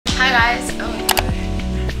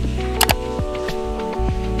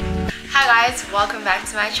guys, welcome back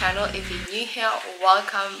to my channel. If you're new here,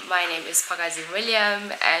 welcome. My name is Pagazi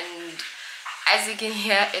William, and as you can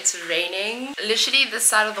hear, it's raining. Literally this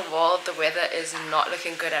side of the world, the weather is not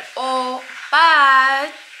looking good at all, but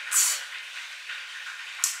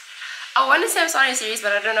I want to say I'm starting a series,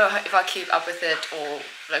 but I don't know if I'll keep up with it or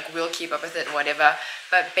like we'll keep up with it or whatever.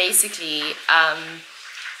 But basically,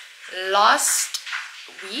 last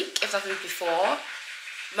week, if not the week before,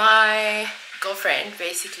 my girlfriend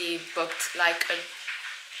basically booked like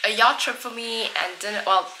a yacht trip for me and dinner,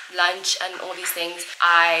 well, lunch and all these things.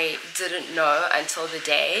 I didn't know until the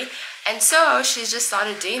day, and so she's just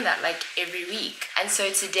started doing that like every week, and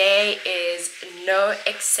so today is no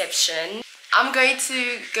exception. I'm going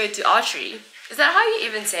to go to Archery. Is that how you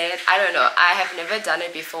even say it? I don't know. I have never done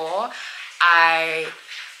it before. I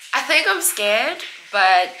think I'm scared,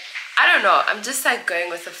 but I don't know. I'm just like going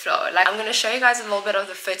with the flow. Like, I'm gonna show you guys a little bit of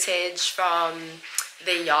the footage from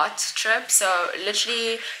the yacht trip. So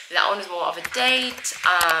literally that one was more of a date.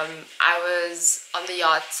 I was on the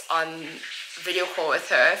yacht on video call with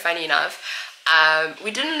her, funny enough. We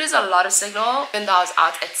didn't lose a lot of signal even though I was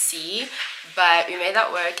out at sea, but we made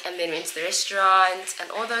that work, and then went to the restaurant and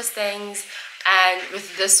all those things. And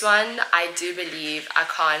with this one, I do believe I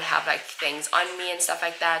can't have like things on me and stuff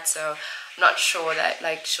like that, so I'm not sure that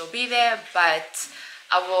like she'll be there, but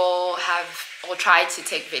I will try to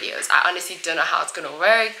take videos. I honestly don't know how it's gonna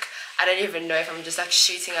work. I don't even know if I'm just like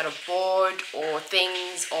shooting at a board or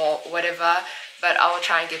things or whatever, but I will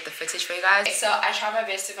try and get the footage for you guys. Okay, so I tried my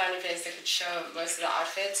best to find a place that could show most of the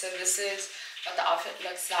outfit. So this is what the outfit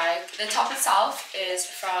looks like. The top itself is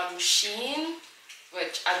from Shein,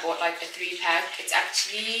 which I bought like a 3-pack. It's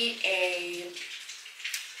actually a,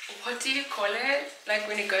 what do you call it? Like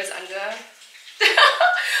when it goes under?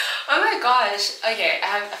 Oh my gosh. Okay,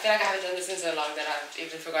 I feel like I haven't done this in so long that I've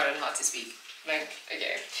even forgotten how to speak. Like,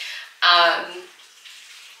 okay. I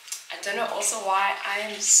don't know also why I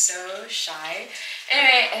am so shy.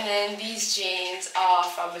 Anyway, and then these jeans are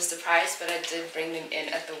from Mr. Price, but I did bring them in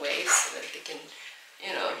at the waist so that they can,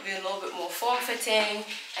 you know, be a little bit more form-fitting.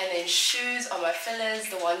 And then shoes are my fillers,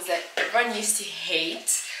 the ones that everyone used to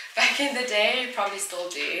hate back in the day, probably still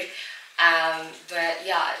do. But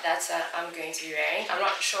yeah, that's what I'm going to be wearing. I'm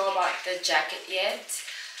not sure about the jacket yet.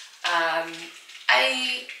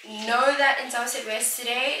 I know that in Somerset West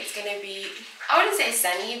today it's gonna be, I wouldn't say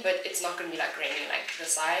sunny, but it's not gonna be like raining like the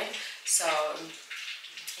side. So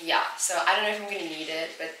yeah, so I don't know if I'm gonna need it,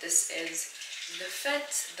 but this is the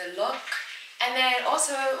fit, the look. And then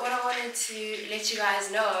also what I wanted to let you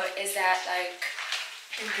guys know is that, like,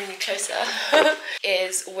 let me bring you closer,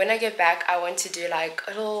 is when I get back I want to do like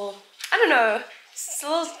a little, I don't know, just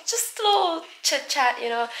a little chit chat, you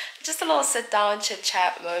know, just a little sit down chit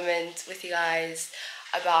chat moment with you guys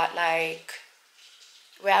about like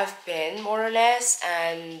where I've been more or less,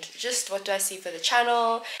 and just what do I see for the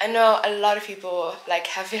channel. I know a lot of people like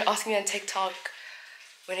have been asking me on TikTok,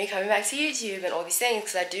 when are you coming back to YouTube and all these things,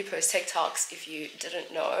 because I do post TikToks if you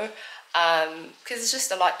didn't know, because it's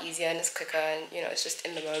just a lot easier and it's quicker, and you know, it's just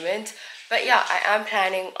in the moment. But yeah, I am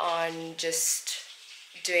planning on just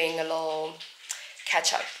doing a little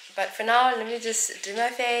catch up, but for now let me just do my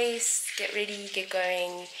face, get ready, get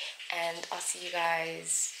going, and I'll see you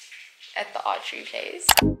guys at the archery place.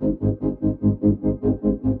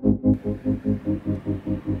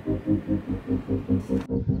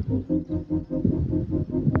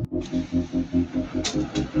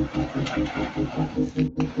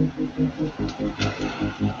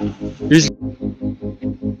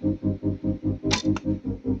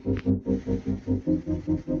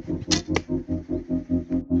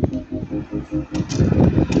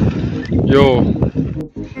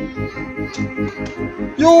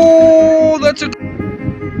 Yo, that's a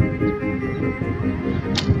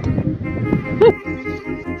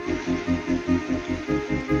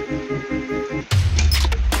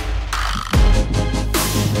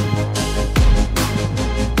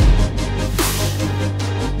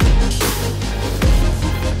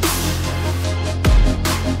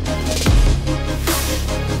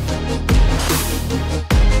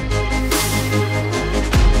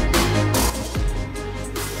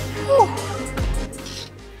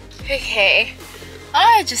Okay,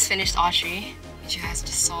 I just finished archery, which you guys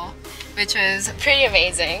just saw, which was pretty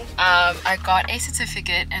amazing. I got a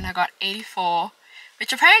certificate and I got 84,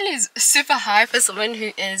 which apparently is super high for someone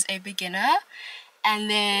who is a beginner. And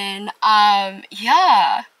then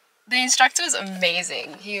yeah, the instructor was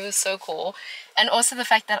amazing. He was so cool. And also the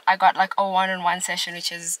fact that I got like a one-on-one session,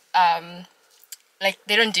 which is like,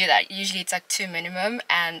 they don't do that. Usually it's like 2 minimum,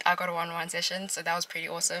 and I got a one-on-one session, so that was pretty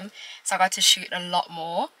awesome. So I got to shoot a lot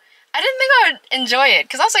more. I didn't think I would enjoy it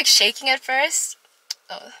because I was like shaking at first.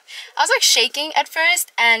 Oh. I was like shaking at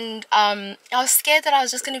first, and I was scared that I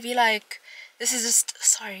was just gonna be like, this is just,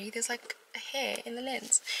 sorry, there's like a hair in the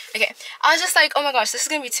lens. Okay, I was just like, oh my gosh, this is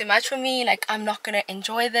gonna be too much for me. Like, I'm not gonna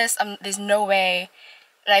enjoy this. There's no way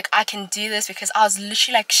like I can do this, because I was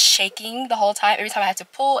literally like shaking the whole time every time I had to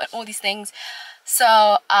pull and all these things.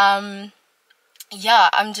 So yeah,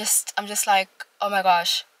 I'm just like, oh my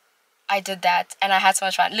gosh, I did that and I had so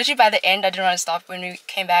much fun. Literally by the end I didn't want to stop. When we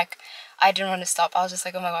came back, I didn't want to stop. I was just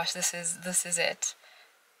like, oh my gosh, this is it.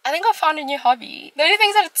 I think I found a new hobby. The only thing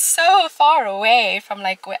is that it's so far away from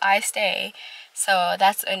like where I stay, so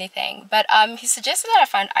that's the only thing. But he suggested that I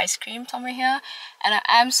find ice cream somewhere here, and I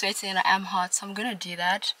am sweaty and I am hot, so I'm gonna do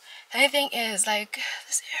that. The only thing is like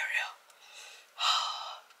this area.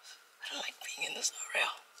 I don't like being in this area.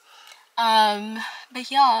 But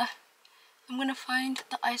yeah, I'm gonna find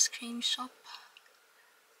the ice cream shop.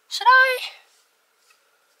 Should I?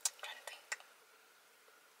 I'm trying to think.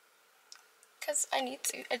 Because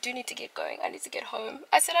I do need to get going. I need to get home.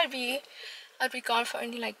 I said I'd be gone for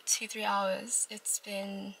only like 2-3 hours. It's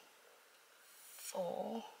been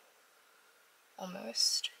 4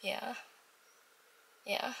 almost. Yeah,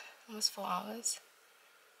 almost 4 hours.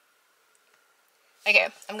 Okay,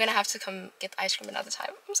 I'm gonna have to come get the ice cream another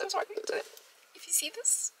time. I'm so sorry if you see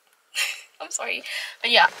this. I'm sorry.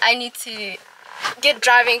 But yeah, I need to get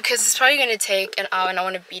driving because it's probably gonna take an hour and I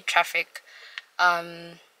want to beat traffic.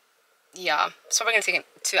 Yeah, it's probably gonna take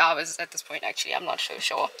 2 hours at this point. Actually, I'm not so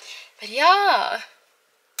sure. But yeah,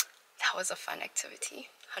 that was a fun activity,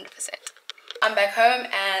 100%. I'm back home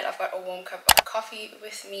and I've got a warm cup of coffee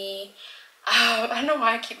with me. I don't know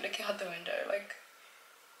why I keep looking out the window. Like,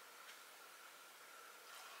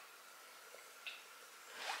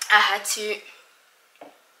 I had to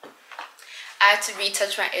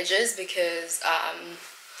retouch my edges because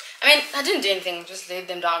I mean, I didn't do anything, just laid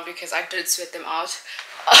them down because I did sweat them out.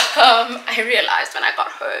 I realized when I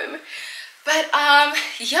got home. But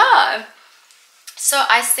yeah, so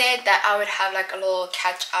I said that I would have like a little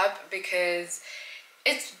catch up because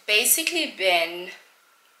it's basically been,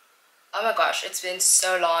 oh my gosh, it's been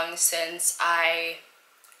so long since I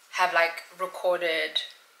have like recorded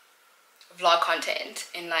vlog content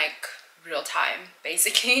in like real time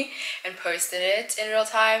basically and posted it in real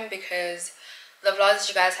time, because the vlogs that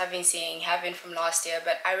you guys have been seeing have been from last year,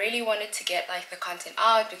 but I really wanted to get like the content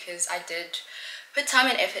out because I did put time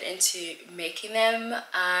and effort into making them,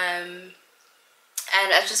 and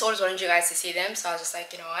I just always wanted you guys to see them, so I was just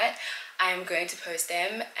like, you know what, I'm going to post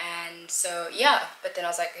them. And so yeah, but then I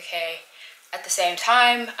was like, okay, at the same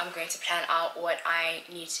time I'm going to plan out what I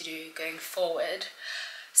need to do going forward.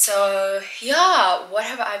 So yeah, what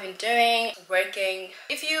have I been doing? Working.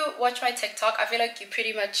 If you watch my TikTok, I feel like you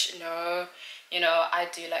pretty much know, you know, I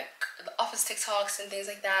do like the office TikToks and things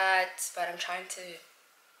like that, but I'm trying to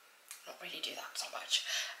not really do that so much.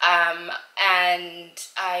 And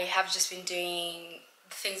I have just been doing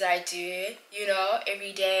the things that I do, you know,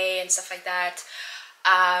 every day and stuff like that.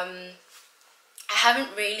 I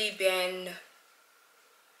haven't really been,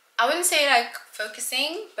 I wouldn't say like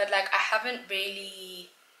focusing, but like I haven't really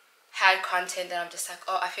had content that I'm just like,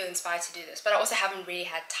 oh, I feel inspired to do this. But I also haven't really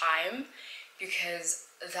had time because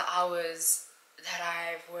the hours that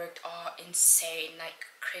I've worked are insane, like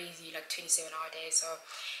crazy, like 27-hour days. So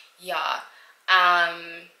yeah,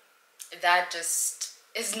 that just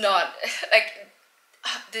is not like,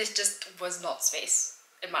 this just was not space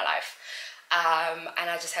in my life. And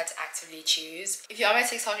I just had to actively choose. If you're on my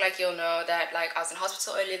TikTok, like, you'll know that like I was in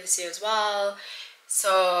hospital earlier this year as well.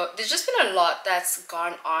 So there's just been a lot that's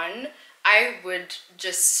gone on. I would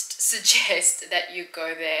just suggest that you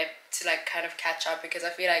go there to like kind of catch up, because I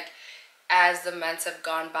feel like as the months have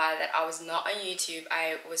gone by that I was not on YouTube,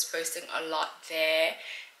 I was posting a lot there,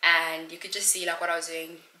 and you could just see like what I was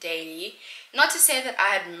doing daily. Not to say that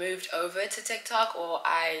I had moved over to TikTok, or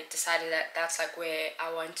I decided that that's like where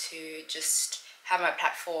I want to just have my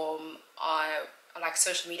platform, or like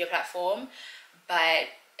social media platform, but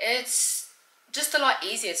it's just a lot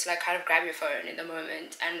easier to like kind of grab your phone in the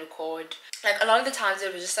moment and record. Like a lot of the times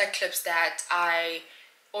it was just like clips that I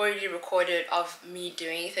already recorded of me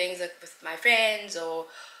doing things like with my friends, or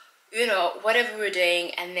you know, whatever we were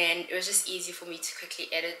doing, and then it was just easy for me to quickly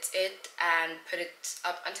edit it and put it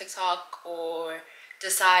up on TikTok, or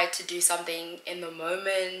decide to do something in the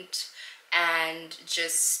moment and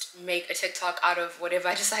just make a TikTok out of whatever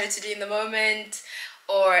I decided to do in the moment.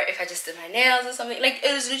 Or if I just did my nails or something, like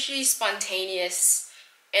it was literally spontaneous,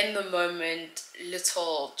 in the moment,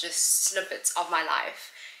 little just snippets of my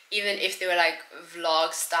life, even if they were like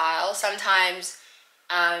vlog style. Sometimes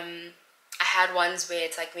I I had ones where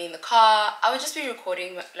it's like me in the car. I would just be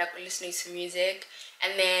recording, like listening to music,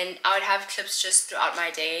 and then I would have clips just throughout my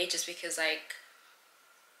day, just because like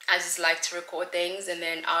I just like to record things. And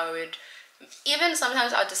then I would, even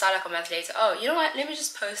sometimes I would decide like a month later, oh, you know what, let me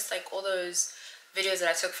just post like all those videos that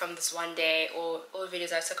I took from this one day, or all the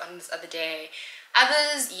videos I took on this other day.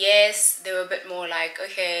 Others, yes, they were a bit more like,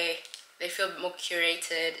 okay, they feel a bit more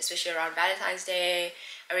curated, especially around Valentine's Day.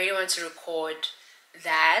 I really wanted to record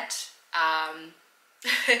that. I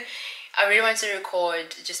really wanted to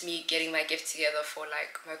record just me getting my gift together for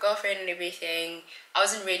like my girlfriend and everything. I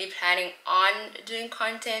wasn't really planning on doing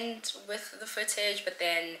content with the footage, but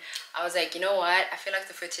then I was like, you know what, I feel like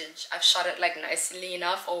the footage, I've shot it like nicely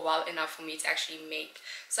enough or well enough for me to actually make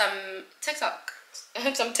some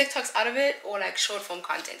TikToks out of it, or like short form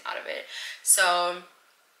content out of it. So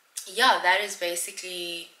yeah, that is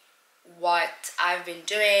basically what I've been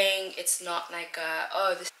doing. It's not like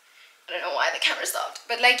oh, this, I don't know why the camera stopped,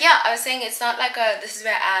 but like, yeah, I was saying it's not like a this is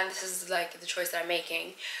where I am, this is like the choice that I'm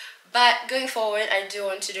making. But going forward, I do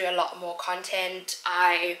want to do a lot more content.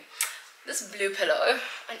 This blue pillow,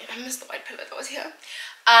 I missed the white pillow that was here.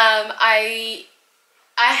 I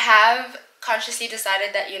have consciously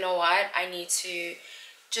decided that, you know what, I need to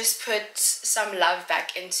just put some love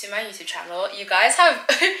back into my YouTube channel. You guys have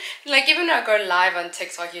like, even when I go live on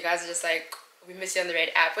TikTok, you guys are just like, we miss you on the Red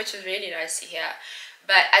app, which is really nice to hear.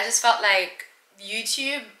 But I just felt like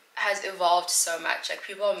YouTube has evolved so much. Like,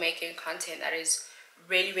 people are making content that is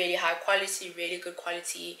really, really high quality, really good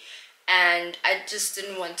quality, and I just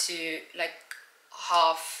didn't want to like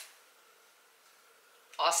half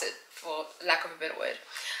ass it, for lack of a better word.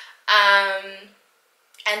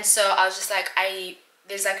 And so I was just like,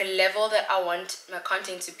 there's like a level that I want my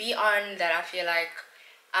content to be on that I feel like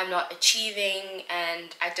I'm not achieving,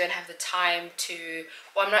 and I don't have the time to,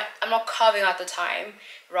 well, I'm not carving out the time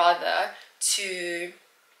rather to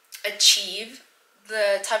achieve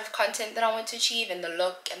the type of content that I want to achieve, and the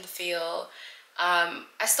look and the feel.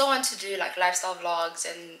 I still want to do like lifestyle vlogs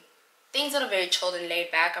and things that are very chilled and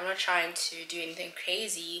laid back. I'm not trying to do anything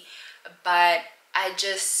crazy, but I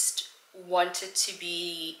just want it to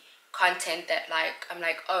be content that like, I'm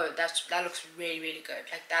like, oh, that looks really, really good.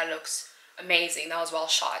 Like, that looks amazing, that was well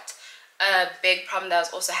shot. A big problem that I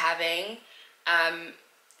was also having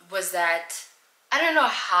was that, I don't know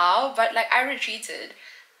how, but like, I retreated.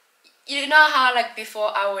 You know how like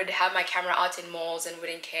before I would have my camera out in malls and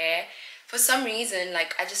wouldn't care? For some reason,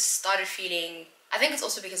 like, I just started feeling, I think it's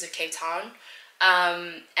also because of Cape Town,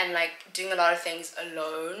 and like doing a lot of things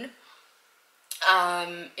alone,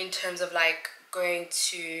 in terms of like going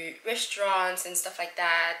to restaurants and stuff like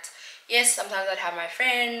that. Yes, sometimes I'd have my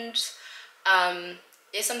friends,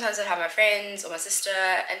 yes, sometimes I'd have my friends or my sister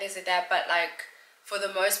and things like that, but like, for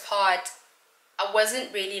the most part, I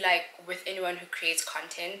wasn't really like with anyone who creates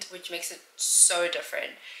content, which makes it so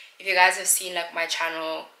different. If you guys have seen like my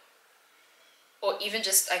channel, or even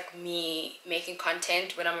just like me making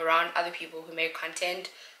content, when I'm around other people who make content,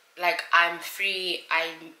 like, I'm free.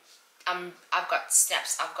 I've got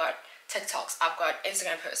snaps, I've got TikToks, I've got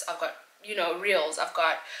Instagram posts, I've got, you know, reels, I've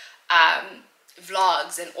got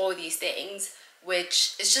vlogs and all these things,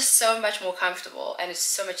 which is just so much more comfortable and it's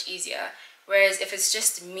so much easier. Whereas if it's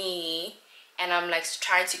just me and I'm like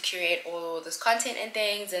trying to curate all this content and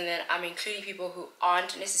things, and then I'm including people who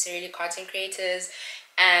aren't necessarily content creators,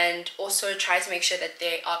 and also try to make sure that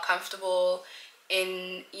they are comfortable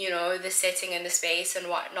in, you know, the setting and the space and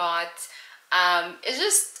whatnot,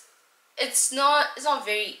 it's not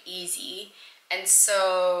very easy. And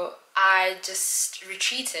so I just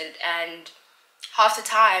retreated, and half the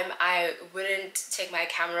time I wouldn't take my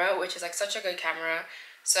camera, which is like such a good camera,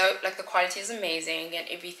 so like the quality is amazing and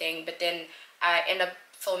everything, but then I end up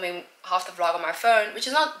filming half the vlog on my phone, which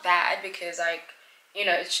is not bad because, like, you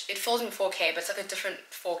know, it fills in 4K, but it's like a different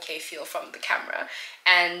 4K feel from the camera,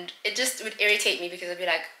 and it just would irritate me because I'd be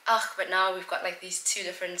like, ugh, but now we've got like these two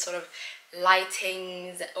different sort of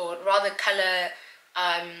lightings, or rather color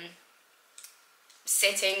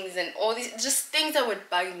settings, and all these just things that would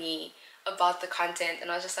bug me about the content.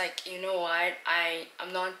 And I was just like, you know what,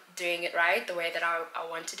 I'm not doing it right the way that I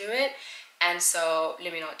want to do it, and so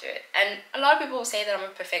let me not do it. And a lot of people will say that I'm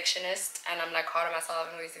a perfectionist and I'm like hard on myself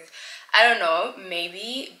and all these things. I don't know,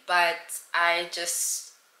 maybe, but I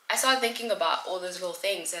started thinking about all those little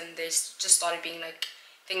things, and they just started being like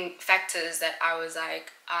factors that I was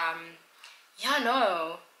like, yeah,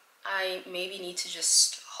 no, I maybe need to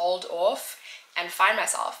just hold off and find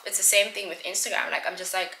myself. It's the same thing with Instagram. Like, I'm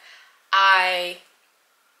just like, I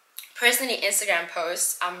personally, Instagram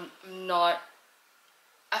posts, I'm not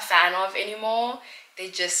a fan of anymore. They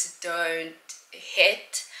just don't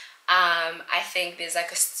hit. I think there's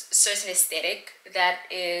like a certain aesthetic that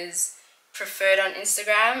is preferred on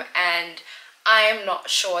Instagram, and I'm not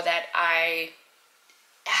sure that I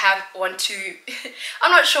want to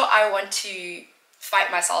I'm not sure I want to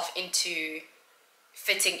fight myself into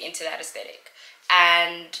fitting into that aesthetic.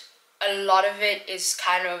 And a lot of it is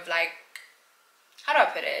kind of like, how do I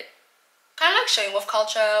put it, kind of like showing off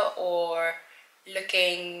culture, or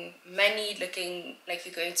looking like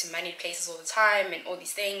you're going to money places all the time and all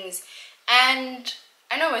these things. And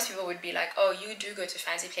I know most people would be like, oh, you do go to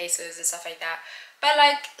fancy places and stuff like that, but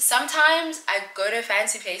like sometimes I go to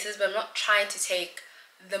fancy places, but I'm not trying to take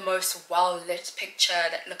the most well-lit picture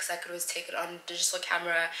that looks like it was taken on digital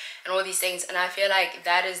camera and all these things. And I feel like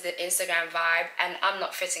that is the Instagram vibe, and I'm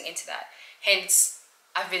not fitting into that. Hence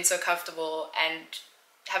I've been so comfortable and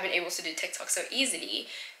have been able to do TikTok so easily,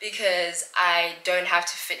 because I don't have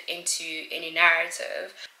to fit into any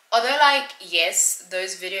narrative. Although like, yes,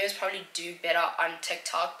 those videos probably do better on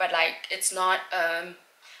TikTok, but like it's not a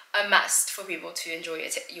must for people to enjoy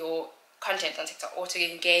your content on TikTok, or to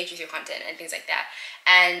engage with your content and things like that.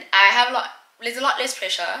 And there's a lot less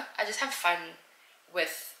pressure. I just have fun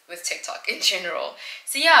with TikTok in general.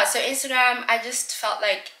 So yeah, so Instagram, I just felt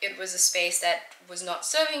like it was a space that was not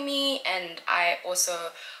serving me, and I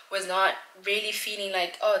also was not really feeling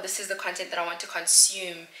like, oh, this is the content that I want to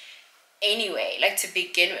consume anyway, like to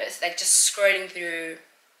begin with. Like just scrolling through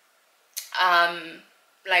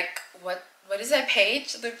like what is that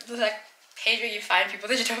page, the like page where you find people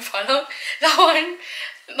that you don't follow,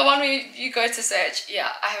 the one where you go to search. Yeah,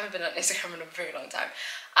 I haven't been on Instagram in a very long time.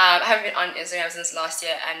 I haven't been on Instagram since last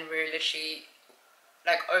year, and we're literally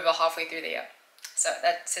like over halfway through the year, so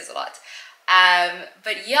that says a lot.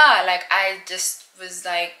 But yeah, like I just was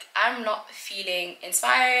like, I'm not feeling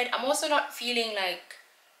inspired. I'm also not feeling like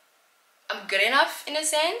I'm good enough in a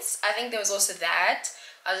sense. I think there was also that.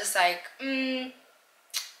 I was just like, I'm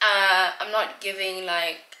not giving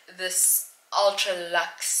like this ultra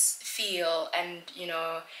luxe feel and, you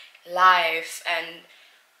know, life. And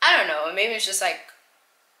I don't know, maybe it's just like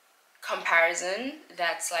comparison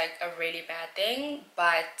that's like a really bad thing.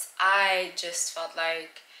 But I just felt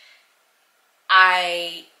like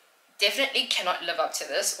I definitely cannot live up to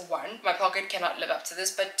this. One, my pocket cannot live up to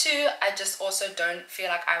this, but two, I just also don't feel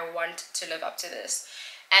like I want to live up to this.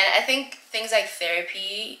 And I think things like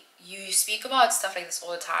therapy, you speak about stuff like this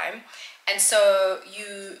all the time, and so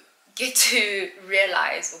you get to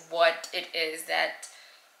realize what it is that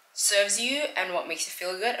serves you and what makes you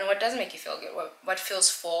feel good and what doesn't make you feel good, what feels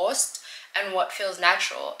forced and what feels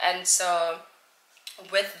natural. And so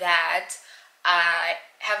with that,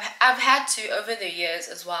 I've had to, over the years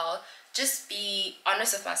as well, just be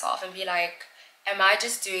honest with myself and be like, am I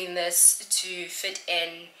just doing this to fit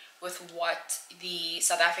in with what the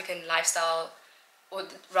South African lifestyle, or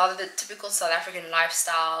rather the typical South African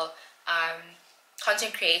lifestyle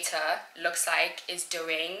content creator looks like, is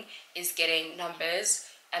doing, is getting numbers,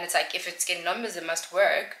 and it's like, if it's getting numbers it must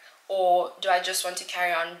work? Or do I just want to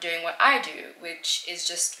carry on doing what I do, which is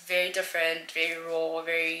just very different, very raw,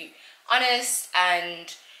 very honest,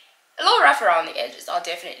 and a little rough around the edges, I'll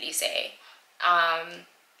definitely say.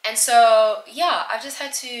 And so yeah, I've just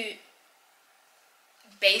had to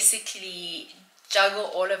basically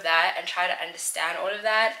juggle all of that and try to understand all of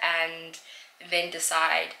that, and then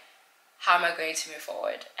decide how am I going to move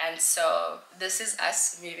forward. And so this is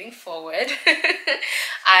us moving forward.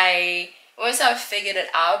 Once I've figured it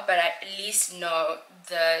out, but I at least know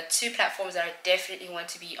the two platforms that I definitely want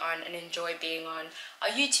to be on and enjoy being on are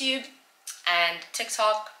YouTube and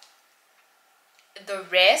TikTok. The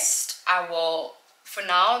rest, I will, for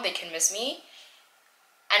now, they can miss me.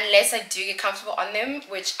 Unless I do get comfortable on them,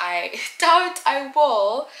 which I doubt I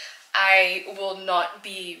will not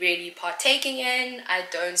be really partaking in. I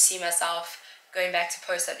don't see myself going back to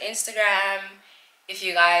post on Instagram. If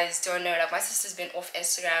you guys don't know, like my sister's been off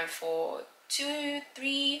Instagram for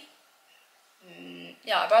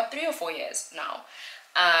about 3 or 4 years now.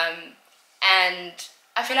 And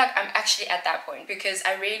I feel like I'm actually at that point, because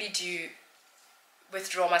I really do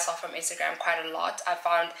withdraw myself from Instagram quite a lot. I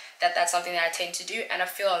found that that's something that I tend to do, and I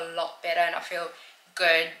feel a lot better and I feel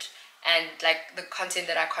good, and like the content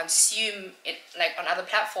that I consume it like on other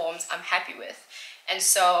platforms I'm happy with. And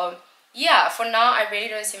so yeah, for now I really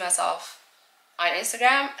don't see myself on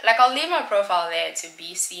Instagram. Like I'll leave my profile there to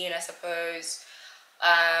be seen, I suppose,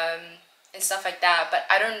 and stuff like that, but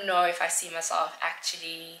I don't know if I see myself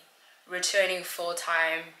actually returning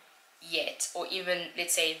full-time yet, or even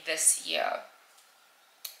let's say this year.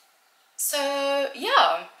 So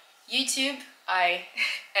yeah, YouTube, as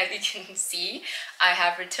you can see, I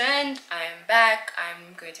have returned, I am back,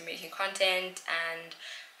 I'm going to be making content, and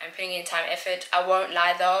I'm putting in time, effort. I won't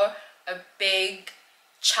lie though, a big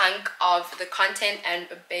chunk of the content and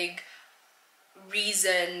a big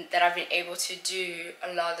reason that I've been able to do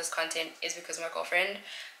a lot of this content is because of my girlfriend.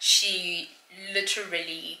 She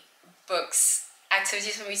literally books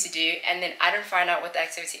activities for me to do, and then I don't find out what the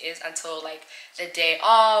activity is until like the day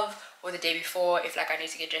of or the day before, if like I need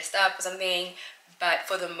to get dressed up or something. But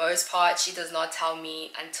for the most part, she does not tell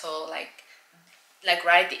me until like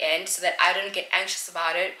right at the end, so that I don't get anxious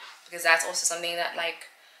about it, because that's also something that like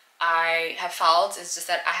I have felt. It's just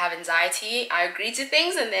that I have anxiety. I agree to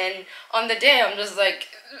things, and then on the day I'm just like,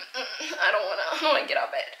 I don't wanna get out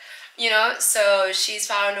of bed, you know. So she's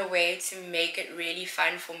found a way to make it really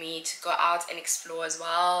fun for me to go out and explore as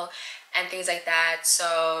well, and things like that.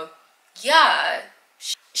 So yeah,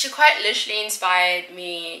 she quite literally inspired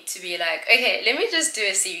me to be like, okay, let me just do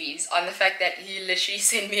a series on the fact that you literally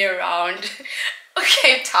send me around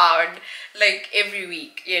Cape Town like every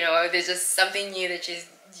week, you know. There's just something new that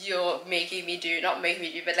you're making me do, not making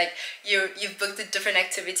me do, but like you've booked a different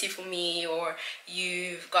activity for me, or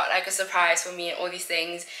you've got like a surprise for me and all these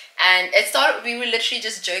things. And it started, we were literally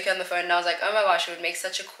just joking on the phone, and I was like, oh my gosh, it would make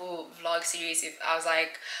such a cool vlog series if I was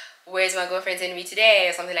like, where's my girlfriend sending me today,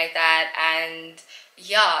 or something like that. And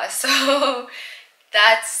yeah, so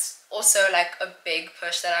that's also like a big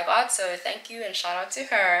push that I got, so thank you and shout out to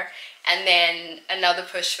her. And then another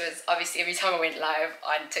push was obviously every time I went live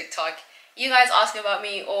on TikTok, you guys asking about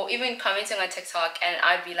me or even commenting on TikTok, and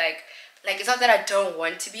I'd be like it's not that I don't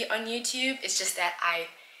want to be on YouTube, it's just that I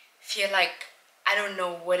feel like I don't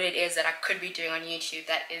know what it is that I could be doing on YouTube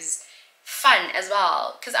that is fun as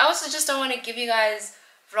well, because I also just don't want to give you guys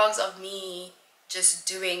vlogs of me just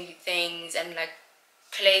doing things and like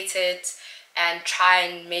collate it and try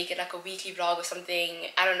and make it like a weekly vlog or something.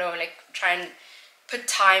 I don't know, like try and put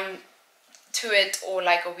time to it, or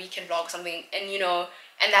like a weekend vlog or something, and you know,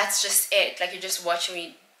 and that's just it. Like you're just watching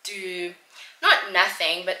me do not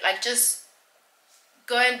nothing, but like just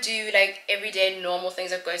go and do like everyday normal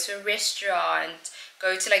things, like go to a restaurant,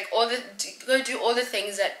 go to like go do all the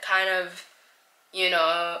things that kind of, you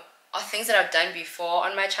know, are things that I've done before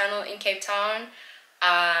on my channel in Cape Town.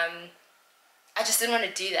 I just didn't want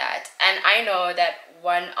to do that. And I know that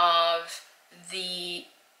one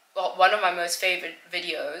of my most favorite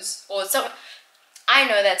videos, I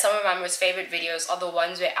know that some of my most favorite videos are the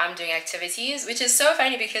ones where I'm doing activities, which is so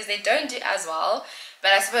funny because they don't do as well,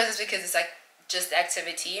 but I suppose it's because it's like just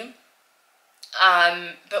activity.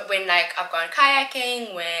 But when like I've gone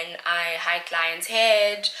kayaking, when I hiked Lion's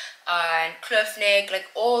Head and Cliff Neck, like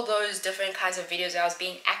all those different kinds of videos where I was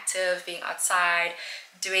being active, being outside,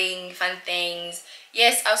 doing fun things.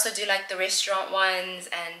 Yes, I also do like the restaurant ones,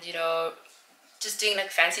 and you know, just doing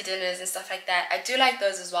like fancy dinners and stuff like that. I do like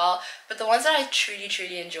those as well, but the ones that I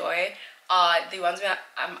truly enjoy are the ones where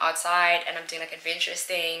I'm outside and I'm doing like adventurous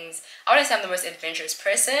things. I wouldn't say I'm the most adventurous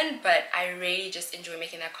person, but I really just enjoy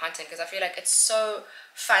making that content because I feel like it's so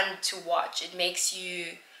fun to watch. It makes you,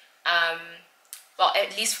 well,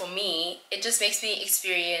 at least for me, it just makes me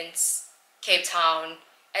experience Cape Town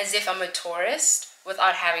as if I'm a tourist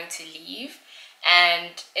without having to leave.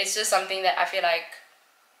 And it's just something that I feel like,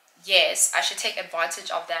 yes, I should take advantage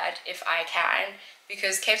of that if I can,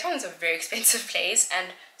 because Cape Town is a very expensive place,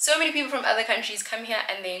 and so many people from other countries come here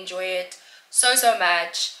and they enjoy it so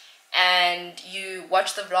much. And you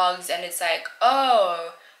watch the vlogs and it's like,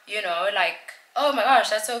 oh, you know, like, oh my gosh,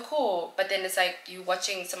 that's so cool. But then it's like you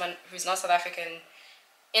watching someone who's not South African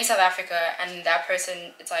in South Africa, and that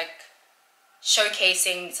person, it's like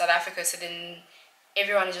showcasing South Africa, so then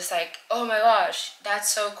everyone is just like, oh my gosh, that's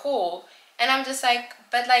so cool. And I'm just like,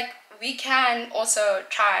 but like we can also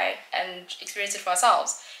try and experience it for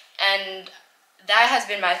ourselves. And that has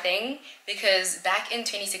been my thing, because back in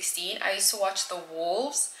 2016 I used to watch the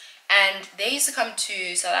Wolves, and they used to come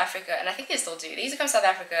to South Africa, and I think they still do. They used to come to South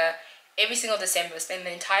Africa every single December, spend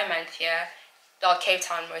the entire month here, well, Cape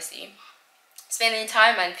Town mostly, spend the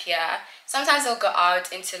entire month here. Sometimes they'll go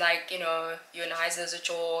out into like, you know, Eunices or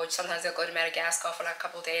George. Sometimes they'll go to Madagascar for like a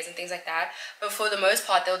couple of days and things like that. But for the most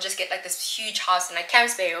part, they'll just get like this huge house in like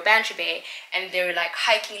Camps Bay or Bantry Bay, and they're like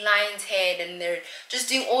hiking Lion's Head, and they're just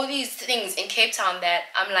doing all these things in Cape Town that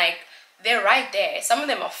I'm like, they're right there. Some of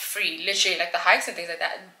them are free, literally, like the hikes and things like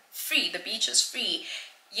that, free. The beach is free.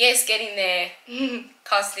 Yes, getting there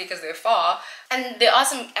costly because they're far. And there are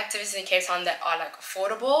some activities in Cape Town that are like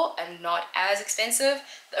affordable and not as expensive.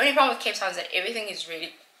 The only problem with Cape Town is that everything is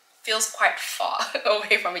really feels quite far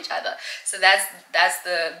away from each other. So that's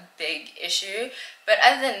the big issue. But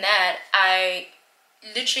other than that, I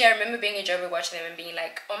remember being in Joburg watching them and being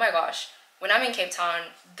like, oh my gosh, when I'm in Cape Town,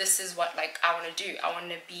 this is what like I want to do. I want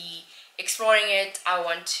to be exploring it. I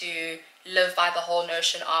want to live by the whole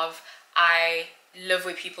notion of I live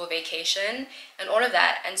with people vacation and all of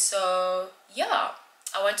that. And so yeah,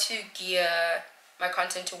 I want to gear my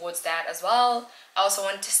content towards that as well. I also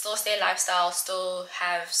want to still stay lifestyle, still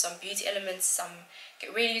have some beauty elements, some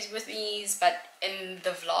get ready with me's, but in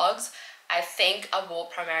the vlogs, I think I will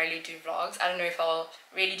primarily do vlogs. I don't know if I'll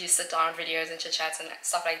really do sit down videos and chit chats and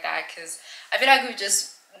stuff like that, because I feel like we've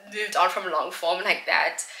just moved on from long form like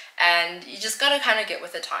that, and you just gotta kind of get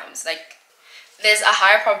with the times. Like, there's a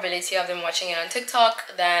higher probability of them watching it on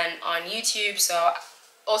TikTok than on YouTube, so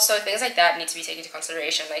also things like that need to be taken into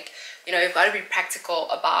consideration. Like, you know, you've got to be practical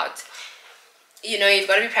about,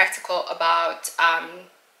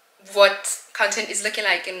 what content is looking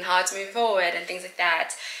like and how it's moving forward and things like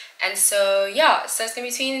that. And so yeah, so it's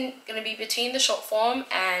gonna be between the short form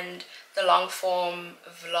and the long form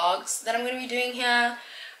vlogs that I'm gonna be doing here.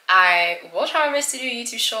 I will try my best to do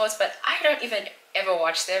YouTube shorts, but I don't even ever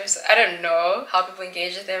watch them, so I don't know how people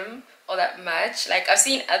engage with them all that much. Like, I've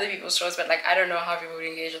seen other people's shorts, but like I don't know how people would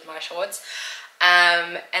engage with my shorts.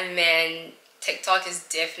 And then TikTok is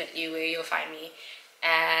definitely where you'll find me.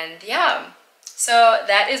 And yeah, so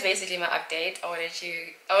that is basically my update. I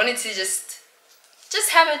wanted to just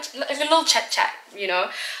have a little chat, you know.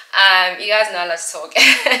 You guys know I love to talk,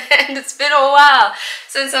 and it's been a while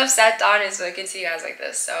since I've sat down and spoken to you guys like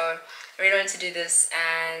this, so I really wanted to do this.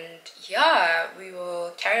 And yeah, we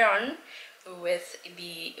will carry on with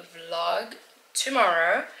the vlog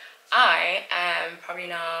tomorrow. I am probably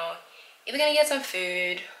now either gonna get some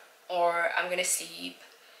food or I'm gonna sleep,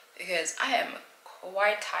 because I am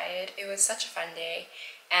quite tired. It was such a fun day,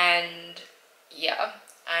 and yeah,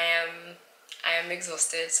 I am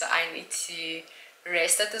exhausted, so I need to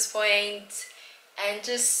rest at this point and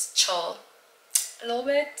just chill a little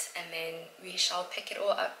bit, and then we shall pick it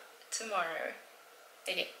all up tomorrow.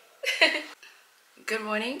 Okay. Good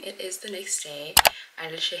morning. It is the next day.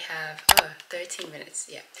 I literally have 13 minutes.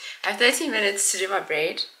 Yeah, I have 13 minutes to do my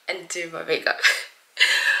braid and do my makeup.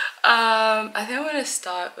 I think I'm gonna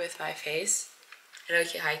start with my face,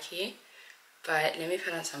 low-key, high-key, but let me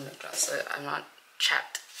put on some lip gloss so I'm not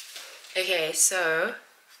trapped. Okay, so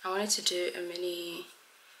I wanted to do a mini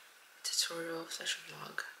tutorial /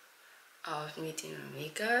 vlog of me doing my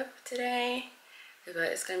makeup today, but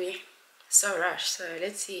it's gonna be so rushed. So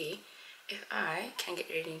let's see if I can get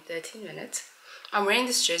ready in 13 minutes. I'm wearing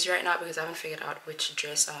this jersey right now because I haven't figured out which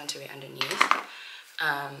dress I want to wear underneath.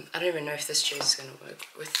 I don't even know if this jersey is gonna work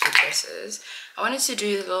with the dresses. I wanted to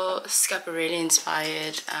do the little Schiaparelli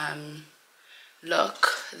inspired look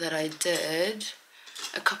that I did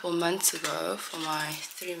a couple months ago for my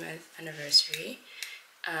 3-month anniversary.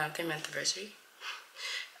 3-month anniversary.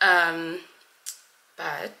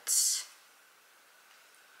 But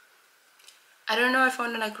I don't know if I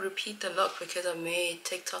want to like repeat the look, because I've made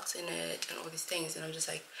TikToks in it and all these things, and I'm just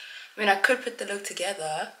like, I mean, I could put the look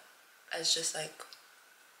together as just like,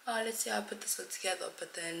 oh, let's see how I put this look together,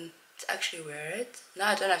 but then to actually wear it, now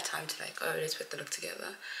I don't have time to like, oh, let's put the look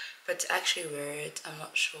together, but to actually wear it, I'm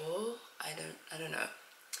not sure. I don't know.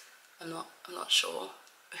 I'm not sure.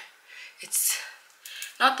 It's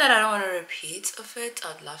not that I don't want to repeat of it.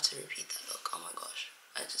 I'd love to repeat that look. Oh my gosh,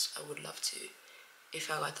 I would love to if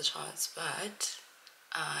I got the chance, but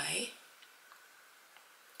I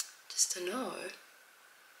just don't know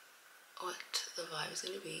what the vibe is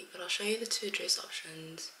going to be. But I'll show you the 2 dress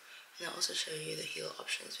options, and I'll also show you the heel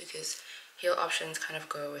options, because heel options kind of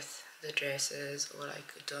go with the dresses, or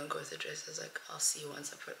like don't go with the dresses. Like, I'll see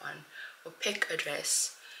once I put on or pick a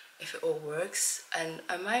dress if it all works. And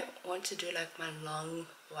I might want to do like my long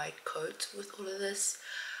white coat with all of this.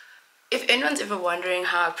 If anyone's ever wondering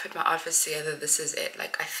how I put my outfits together, this is it.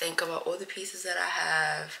 Like, I think about all the pieces that I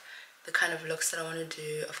have, the kind of looks that I want to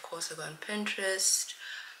do. Of course, I go on Pinterest.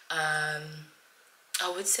 I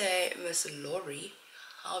would say Miss Lori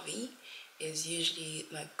Harvey is usually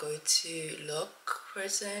my go-to look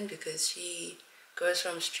person, because she goes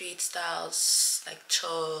from street styles, like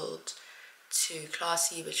chilled, to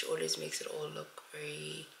classy, but she always makes it all look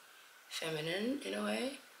very feminine in a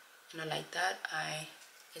way, and I like that.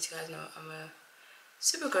 As you guys know, I'm a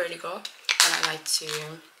super girly girl, and I like to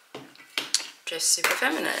dress super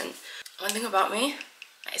feminine. One thing about me,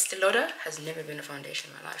 my Estee Lauder has never been a foundation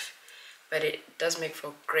in my life, but it does make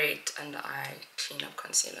for great under eye clean up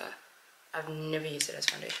concealer. I've never used it as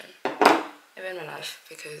foundation ever in my life,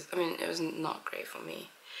 because I mean, it was not great for me.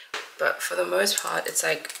 But for the most part, it's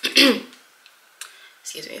like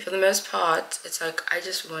excuse me, for the most part, it's like I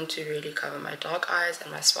just want to really cover my dark eyes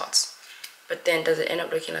and my spots. But then does it end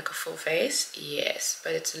up looking like a full face? Yes,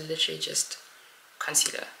 but it's literally just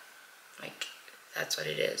concealer. Like, that's what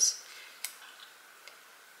it is.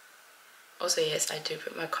 Also, yes, I do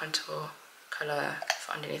put my contour color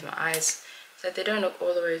for underneath my eyes so that they don't look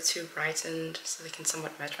all the way too brightened, so they can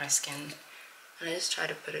somewhat match my skin. And I just try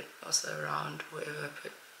to put it also around wherever I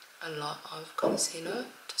put a lot of concealer,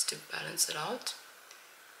 just to balance it out.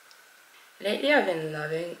 Lately I've been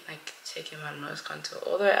loving like taking my nose contour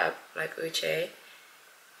all the way up like Uche.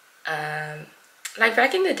 Like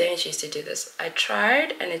back in the day when she used to do this, I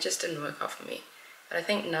tried and it just didn't work out for me. But I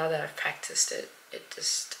think now that I've practiced it, it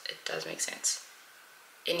does make sense.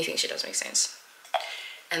 Anything she does make sense.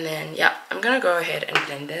 And then yeah, I'm gonna go ahead and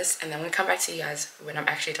blend this, and then I'm gonna come back to you guys when I'm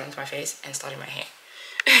actually done with my face and starting my hair.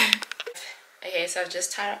 Okay, so I've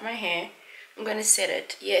just tied up my hair. I'm gonna set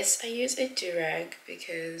it. Yes, I use a do-rag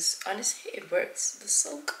because honestly it works. The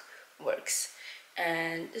silk works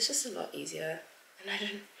and it's just a lot easier, and I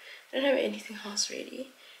don't have anything else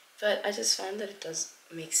ready, but I just found that it does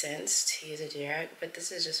make sense to use a do-rag. But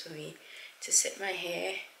this is just for me to set my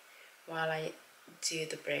hair while I do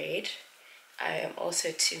the braid. I am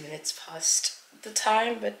also 2 minutes past the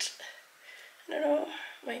time, but I don't know,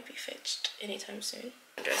 might be fetched anytime soon.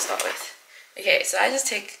 What do I start with? Okay, so I just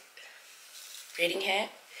take braiding hair.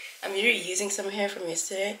 I'm reusing some hair from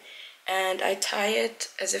yesterday, and I tie it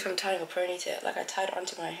as if I'm tying a ponytail. Like I tie it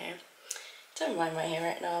onto my hair. Don't mind my hair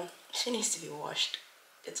right now. She needs to be washed.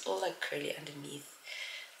 It's all like curly underneath.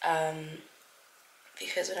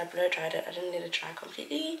 Because when I blow dried it, I didn't let it dry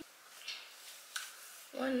completely.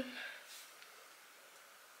 1,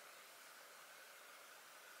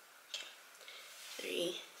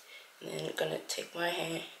 3, and then I'm gonna take my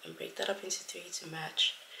hair and break that up into 3 to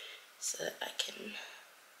match, so that I can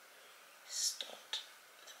start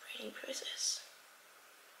the braiding process.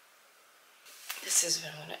 This is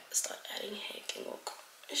when I'm gonna start adding hair. Oh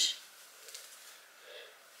gosh.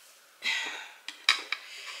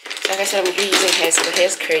 So like I said, I'm reusing hair, so the hair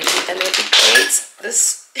is curly, and then it creates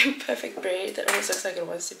this imperfect braid that almost looks like it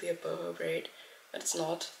wants to be a boho braid, but it's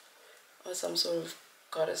not, or some sort of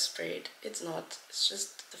goddess braid. It's not. It's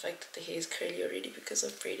just the fact that the hair is curly already because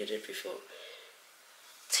I've braided it before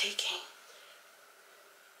taking.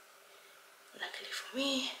 Luckily for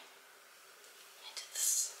me, I did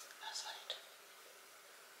this last night.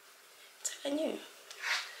 It's like I knew.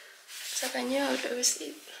 It's like I knew I would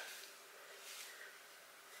oversleep.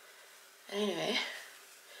 Anyway,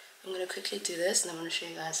 I'm gonna quickly do this, and I'm gonna show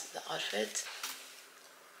you guys the outfit.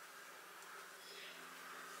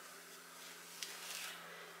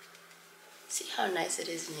 See how nice it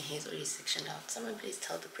is when your hair is already sectioned out. Someone please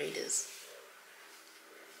tell the braiders.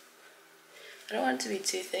 I don't want it to be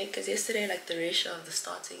too thick, because yesterday like the ratio of the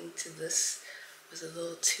starting to this was a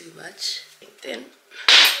little too much. Then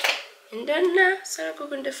and then now so I'm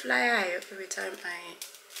going to fly high every time I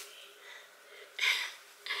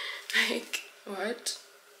like what?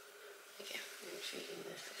 Okay, let me show you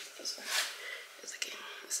this one. Okay,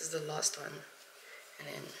 this is the last one, and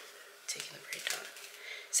then taking the braid down.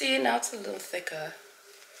 See, now it's a little thicker,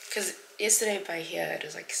 because yesterday by here it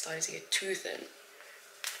was like starting to get too thin.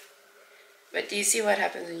 But do you see what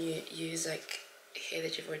happens when you use like hair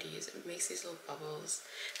that you've already used? It makes these little bubbles,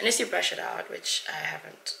 unless you brush it out, which I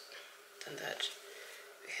haven't done that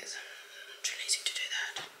because I'm too lazy to do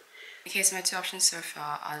that. Okay, so my 2 options so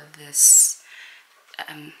far are this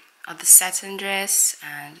the satin dress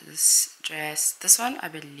and this dress. This one I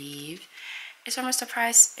believe is from Mr.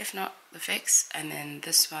 Price, if not the Fix, and then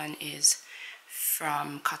this one is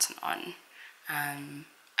from Cotton On.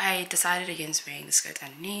 I decided against wearing the skirt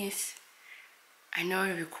underneath. I know it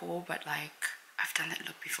would be cool, but like I've done that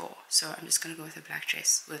look before, so I'm just gonna go with a black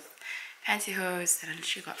dress with pantyhose that I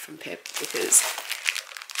literally got from Pep because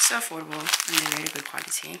it's so affordable and they're really good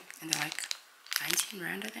quality, and they're like 19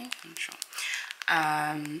 rand I think, I'm not sure.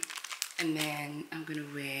 And then I'm gonna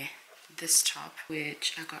wear this top,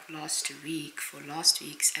 which I got last week for last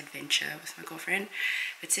week's adventure with my girlfriend,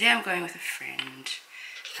 but today I'm going with a friend.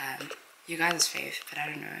 You guys' fave, but I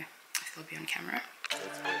don't know if they'll be on camera.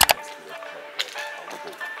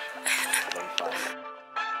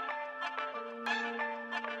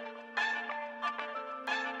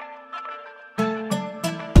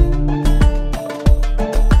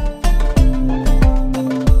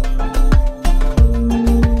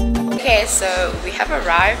 Okay, so we have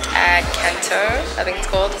arrived at Canto, I think it's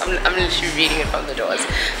called. I'm literally reading it from the doors.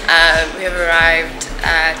 We have arrived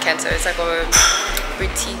at Canto. It's like a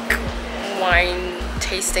boutique wine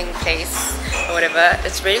tasting place or whatever.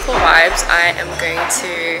 It's really cool vibes. I am going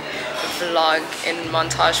to vlog in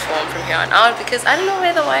montage form from here on out because I don't know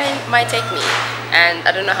where the wine might take me, and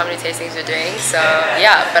I don't know how many tastings we're doing, so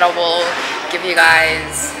yeah, but I will give you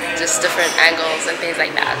guys just different angles and things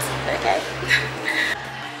like that. Okay.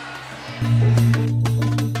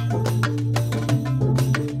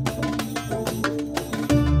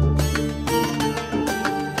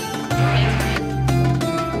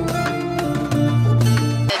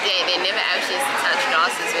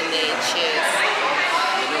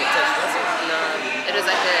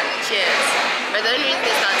 the cheers. But the only reason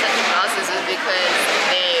they started touching glasses was because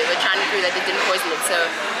they were trying to prove that they didn't poison it. So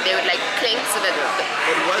they would like clink so that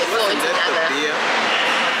they fall into the other. Beer?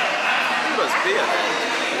 It was beer.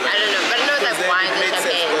 I don't know, but I know that wine and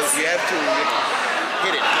champagne. Because you have to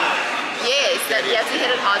hit it. Yes, that you have to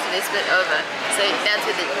hit it hard so they split over. So that's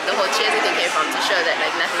where the whole cheers thing came from, to show that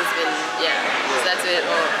like nothing's been, so that's where it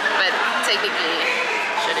all, but technically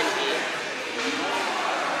shouldn't be.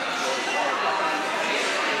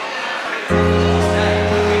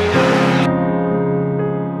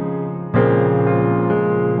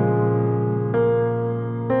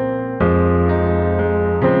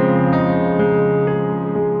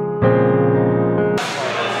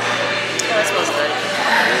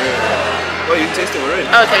 Oh, you tasting already?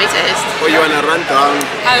 Oh, can we taste? Oh, you wanna run down?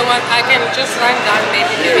 I can just run down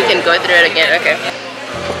maybe. We can go through it again, okay.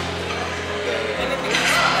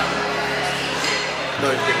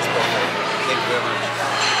 No, it's perfect. Thank you very much.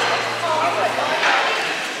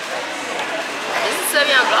 This is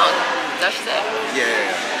Sauvignon Blanc, that's what you said?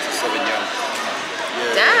 Yeah, it's a Sauvignon.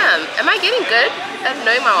 Yeah. Damn, am I getting good at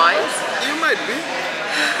knowing my wines? You might be.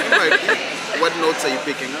 You might be. What notes are you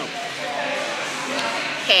picking up?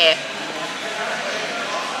 Pear.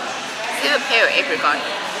 It's either pear or apricot.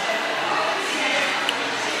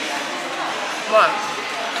 What?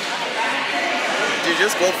 Do you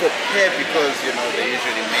just go for pear because, you know, they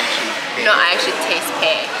usually mention pear? No, I actually taste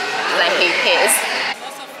pear because I hate pears.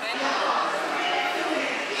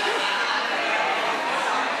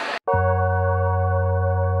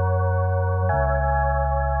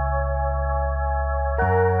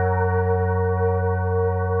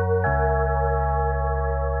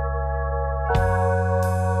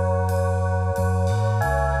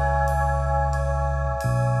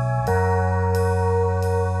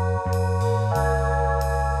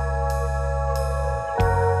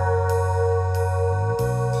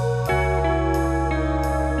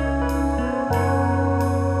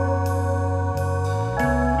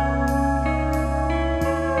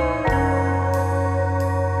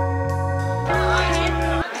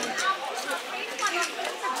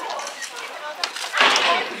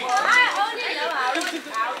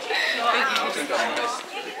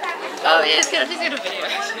 Oh yeah, it's gonna video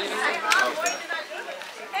actually.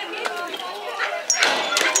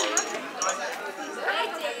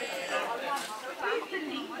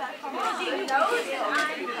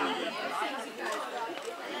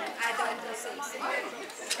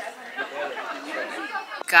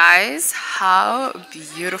 Guys, how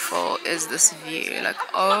beautiful is this view? Like,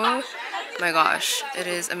 oh my gosh, it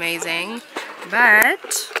is amazing.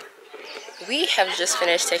 But we have just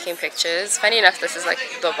finished taking pictures. Funny enough, this is like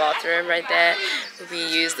the bathroom right there. We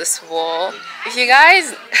use this wall. If you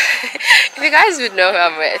guys if you guys would know who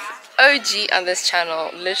I'm with, OG on this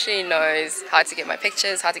channel literally knows how to get my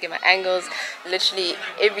pictures, how to get my angles, literally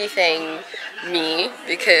everything me,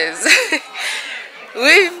 because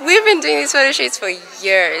we've been doing these photo shoots for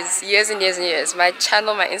years and years. My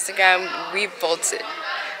channel, my Instagram, we built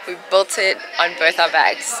it on both our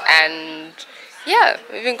backs, and yeah,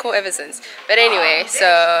 we've been cool ever since. But anyway,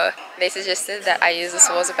 so they suggested that I use this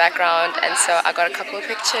wall as a background, and so I got a couple of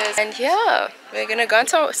pictures, and yeah, we're gonna go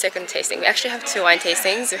into our second tasting. We actually have two wine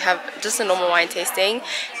tastings. We have just a normal wine tasting,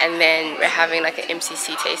 and then we're having like an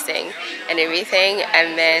MCC tasting and everything.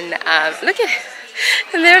 And then look at it.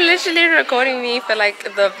 And they're literally recording me for like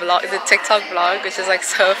the vlog, the TikTok vlog, which is like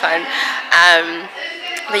so fun.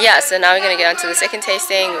 But yeah, so now we're gonna get on to the second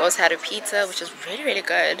tasting. We also had a pizza, which was really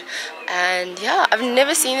good. And yeah, I've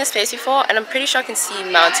never seen this place before, and I'm pretty sure I can see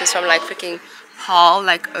mountains from like freaking Paarl,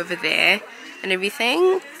 like over there and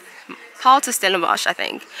everything. Paarl to Stellenbosch, I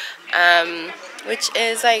think. Which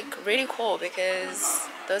is like really cool because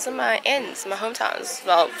those are my ends, my hometowns.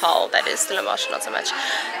 Well, Paarl, that is, Stellenbosch, not so much.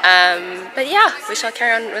 But yeah, we shall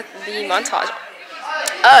carry on with the montage.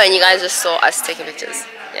 Oh, and you guys just saw us taking pictures.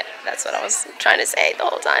 Yeah, that's what I was trying to say the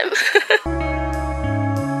whole time.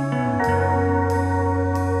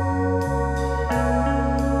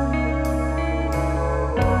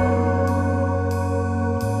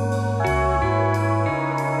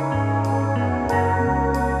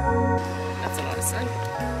 That's a lot of sun.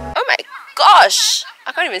 Oh my gosh!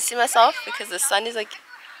 I can't even see myself because the sun is like...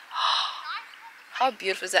 How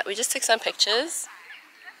beautiful is that? We just took some pictures.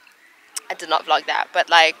 I did not vlog that, but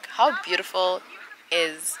like, how beautiful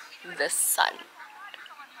is the sun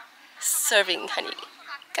serving honey?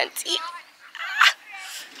 Can't see.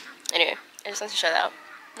 Anyway, I just want to show that out.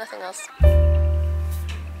 Nothing else.